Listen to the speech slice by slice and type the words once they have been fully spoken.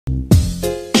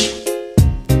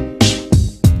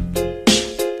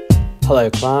Hello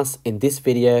class, in this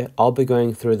video I'll be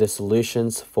going through the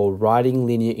solutions for writing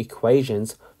linear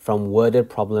equations from worded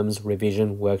problems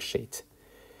revision worksheet.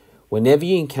 Whenever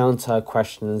you encounter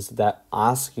questions that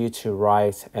ask you to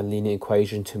write a linear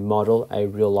equation to model a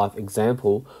real life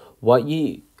example, what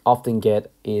you often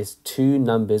get is two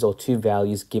numbers or two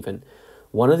values given.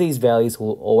 One of these values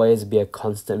will always be a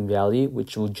constant value,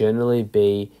 which will generally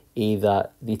be either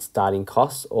the starting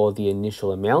cost or the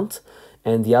initial amount,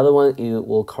 and the other one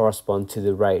will correspond to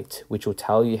the rate, which will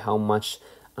tell you how much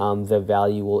the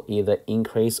value will either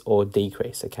increase or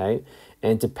decrease, okay?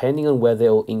 And depending on whether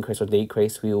it will increase or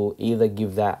decrease, we will either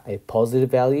give that a positive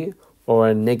value or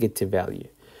a negative value.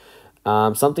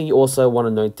 Something you also want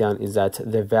to note down is that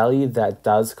the value that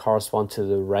does correspond to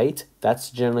the rate, that's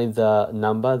generally the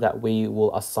number that we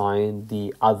will assign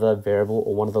the other variable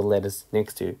or one of the letters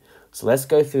next to. So let's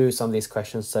go through some of these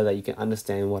questions so that you can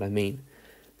understand what I mean.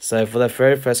 So for the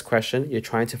very first question, you're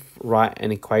trying to write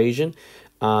an equation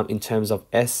in terms of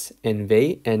S and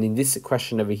V. And in this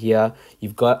question over here,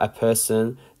 you've got a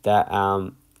person that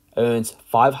earns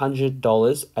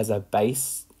 $500 as a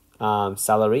base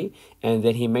salary, and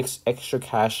then he makes extra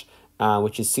cash,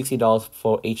 which is $60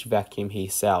 for each vacuum he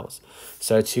sells.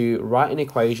 So to write an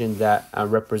equation that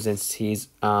represents his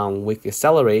weekly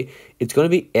salary, it's going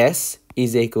to be S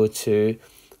is equal to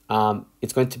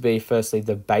it's going to be firstly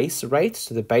the base rate.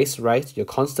 So the base rate, your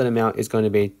constant amount is going to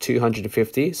be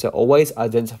 250. So always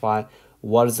identify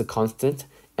what is the constant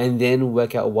and then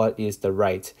work out what is the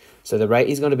rate. So the rate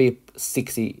is going to be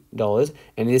 $60,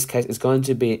 and in this case it's going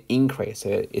to be an increase.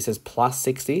 So it says plus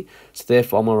 60, so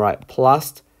therefore I'm going to write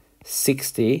plus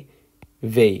 60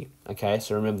 V. Okay,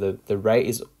 so remember the rate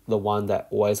is the one that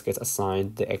always gets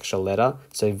assigned the extra letter,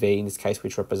 so V in this case,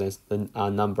 which represents the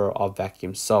number of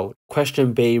vacuums sold.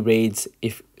 Question B reads,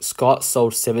 if Scott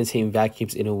sold 17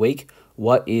 vacuums in a week,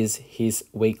 what is his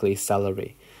weekly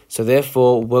salary? So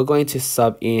therefore we're going to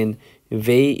sub in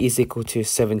V is equal to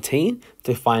 17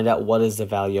 to find out what is the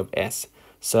value of S.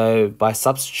 So by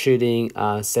substituting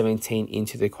 17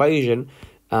 into the equation,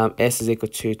 S is equal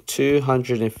to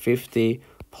 250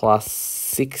 plus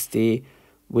 60,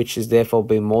 which is therefore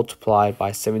being multiplied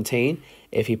by 17.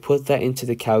 If you put that into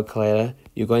the calculator,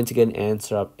 you're going to get an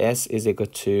answer of S is equal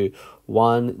to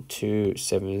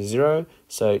 1270.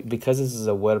 So because this is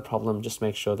a word problem, just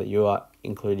make sure that you are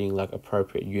including like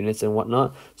appropriate units and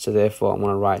whatnot. So therefore I'm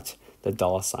going to write the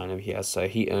dollar sign over here. So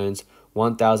he earns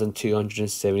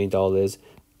 $1,270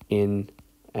 in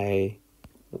a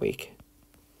week.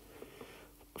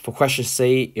 For question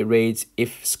C, it reads,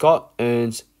 if Scott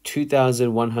earns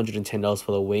 $2,110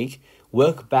 for the week,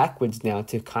 work backwards now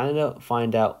to kind of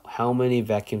find out how many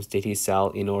vacuums did he sell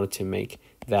in order to make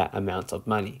that amount of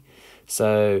money.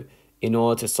 So in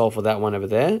order to solve for that one over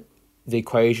there, the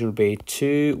equation would be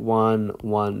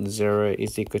 2110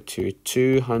 is equal to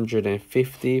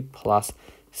 250 plus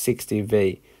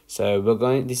 60V. So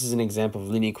this is an example of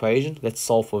linear equation. Let's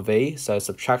solve for V. So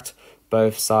subtract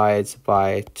both sides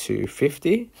by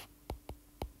 250.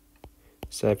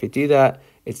 So if you do that,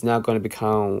 it's now going to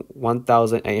become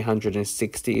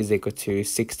 1860 is equal to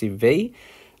 60V.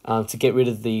 To get rid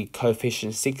of the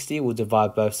coefficient 60, we'll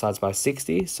divide both sides by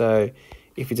 60. So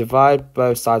if you divide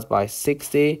both sides by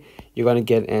 60, you're going to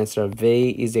get an answer of V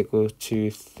is equal to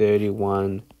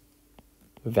 31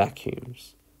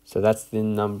 vacuums. So that's the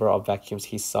number of vacuums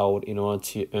he sold in order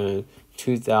to earn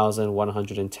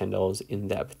 $2,110 in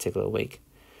that particular week.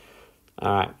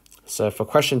 All right. So for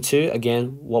question 2,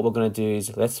 again, what we're going to do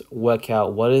is let's work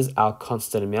out what is our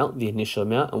constant amount, the initial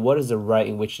amount, and what is the rate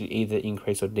in which it either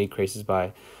increases or decreases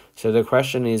by. So the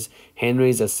question is, Henry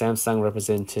is a Samsung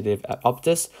representative at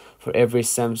Optus. For every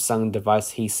Samsung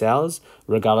device he sells,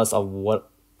 regardless of what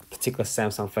particular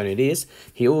Samsung phone it is,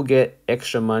 he will get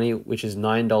extra money, which is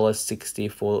 $9.60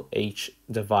 for each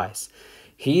device.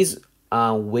 His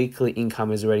weekly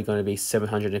income is already going to be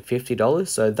 $750,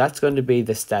 so that's going to be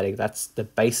the static, that's the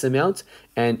base amount,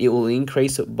 and it will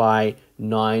increase by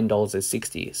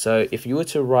 $9.60. So if you were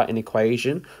to write an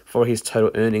equation for his total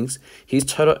earnings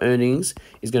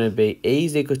is going to be E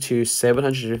is equal to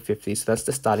 750, so that's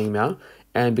the starting amount,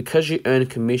 and because you earn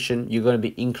commission, you're going to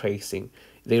be increasing.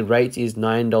 The rate is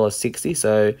 $9.60,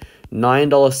 so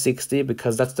 $9.60,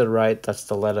 because that's the rate, that's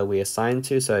the letter we assign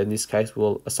to. So in this case,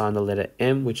 we'll assign the letter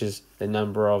M, which is the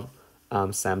number of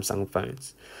Samsung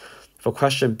phones. For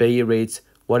question B, it reads,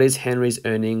 what is Henry's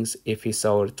earnings if he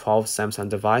sold 12 Samsung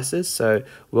devices? So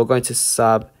we're going to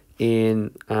sub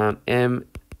in M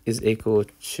is equal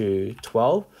to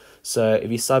 12. So if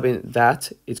you sub in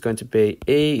that, it's going to be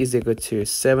E is equal to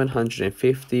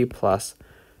 750 plus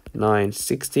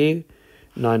 960.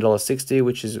 $9.60,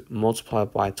 which is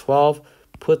multiplied by 12.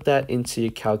 put that into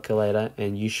your calculator,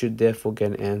 and you should therefore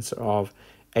get an answer of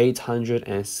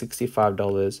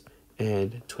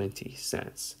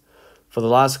 $865.20. For the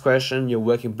last question, you're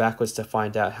working backwards to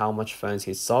find out how much phones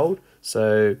he's sold.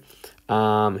 So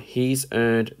he's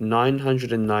earned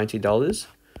 $990.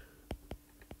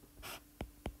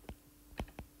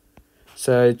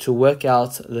 So to work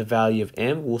out the value of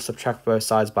M, we'll subtract both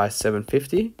sides by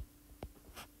 750.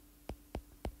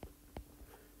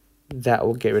 That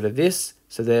will get rid of this.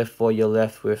 So therefore, you're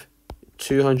left with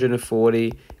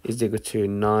 240 is equal to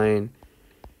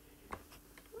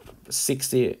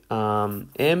 960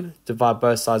 M. Divide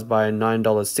both sides by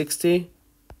 $9.60.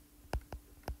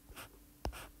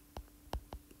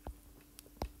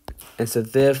 And so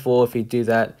therefore, if you do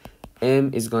that,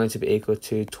 M is going to be equal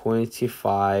to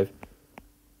 25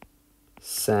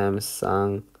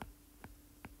 Samsung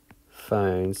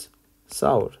phones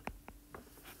sold.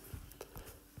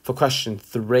 For question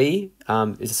 3,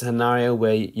 is a scenario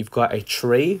where you've got a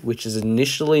tree which is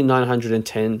initially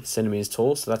 910 centimeters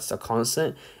tall, so that's a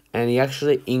constant, and it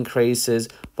actually increases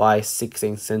by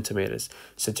 16 centimeters.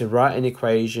 So to write an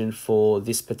equation for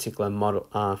this particular model,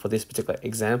 for this particular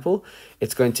example,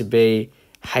 it's going to be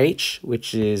h,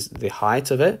 which is the height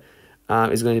of it,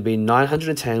 is going to be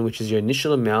 910, which is your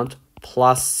initial amount,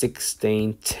 plus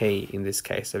 16t in this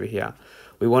case over here.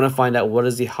 We want to find out what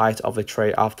is the height of the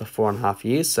tree after 4.5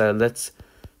 years. So let's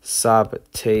sub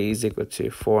t is equal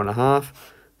to 4.5.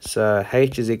 So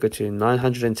h is equal to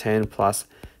 910 plus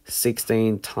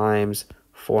 16 times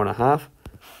 4.5.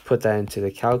 Put that into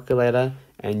the calculator,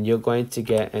 and you're going to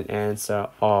get an answer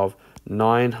of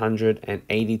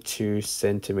 982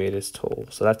 centimeters tall.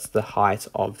 So that's the height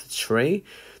of the tree.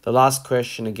 The last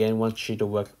question again wants you to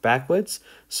work backwards.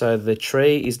 So the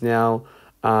tree is now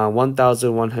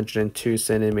 1,102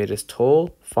 centimeters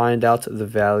tall. Find out the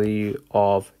value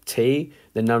of t,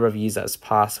 the number of years that's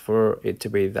passed for it to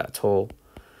be that tall.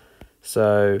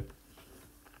 So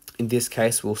in this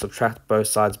case, we'll subtract both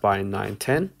sides by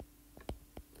 910.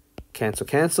 Cancel,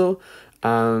 cancel.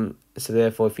 So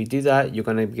therefore, if you do that, you're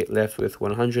going to get left with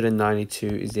 192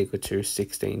 is equal to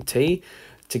 16t.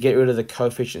 To get rid of the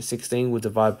coefficient 16, we'll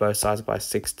divide both sides by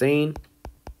 16.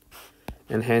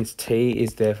 And hence t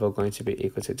is therefore going to be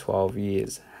equal to 12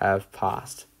 years have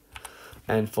passed.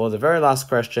 And for the very last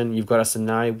question, you've got a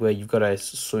scenario where you've got a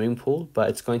swimming pool, but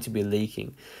it's going to be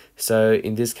leaking. So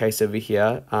in this case over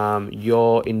here,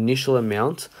 your initial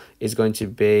amount is going to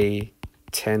be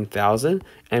 10,000.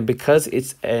 And because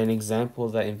it's an example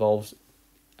that involves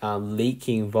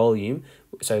leaking volume,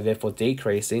 so therefore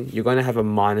decreasing, you're going to have a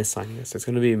minus sign here. So it's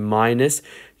going to be minus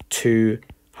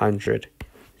 200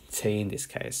 t in this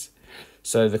case.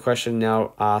 So the question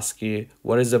now asks you,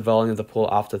 what is the volume of the pool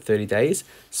after 30 days?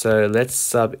 So let's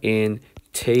sub in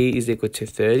t is equal to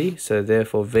 30. So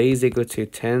therefore v is equal to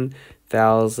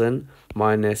 10,000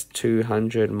 minus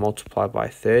 200 multiplied by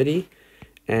 30.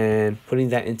 And putting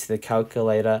that into the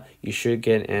calculator, you should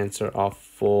get an answer of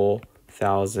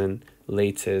 4,000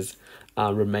 liters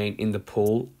remain in the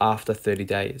pool after 30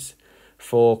 days.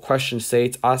 For question C,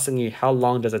 it's asking you how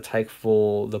long does it take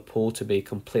for the pool to be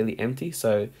completely empty.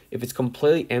 So if it's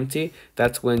completely empty,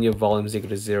 that's when your volume is equal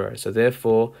to 0. So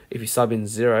therefore, if you sub in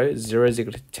 0, 0 is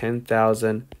equal to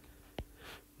 10,000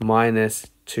 minus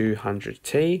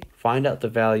 200t. Find out the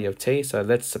value of t. So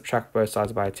let's subtract both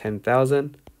sides by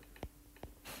 10,000.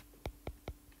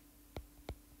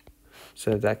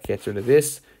 So that gets rid of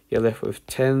this. You're left with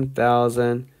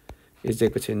 10,000 is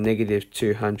equal to negative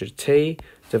 200t.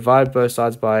 Divide both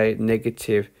sides by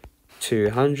negative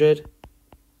 200.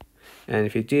 And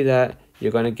if you do that,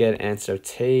 you're going to get an answer of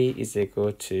t is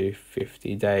equal to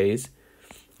 50 days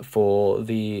for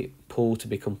the pool to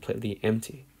be completely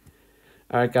empty.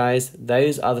 Alright guys,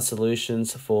 those are the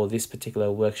solutions for this particular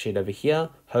worksheet over here.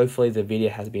 Hopefully the video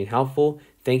has been helpful.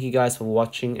 Thank you guys for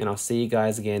watching, and I'll see you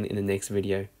guys again in the next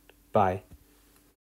video. Bye.